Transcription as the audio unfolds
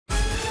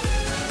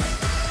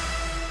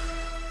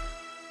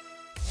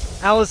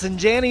Allison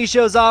Janney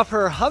shows off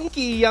her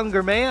hunky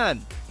younger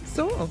man.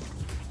 So,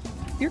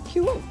 you're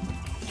cute.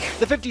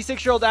 The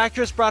 56-year-old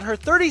actress brought her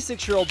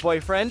 36-year-old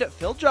boyfriend,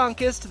 Phil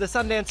Joncas, to the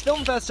Sundance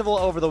Film Festival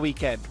over the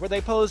weekend, where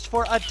they posed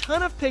for a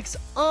ton of pics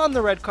on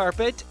the red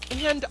carpet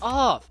and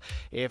off.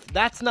 If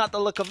that's not the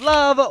look of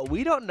love,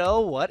 we don't know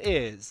what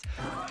is.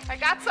 I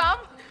got some.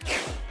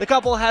 The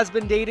couple has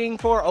been dating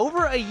for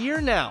over a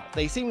year now.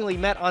 They seemingly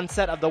met on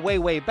set of The Way,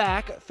 Way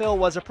Back. Phil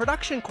was a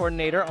production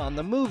coordinator on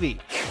the movie.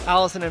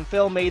 Allison and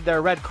Phil made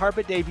their red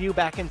carpet debut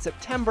back in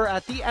September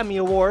at the Emmy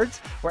Awards,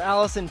 where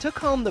Allison took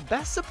home the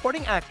Best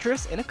Supporting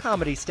Actress in a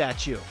Comedy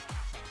statue.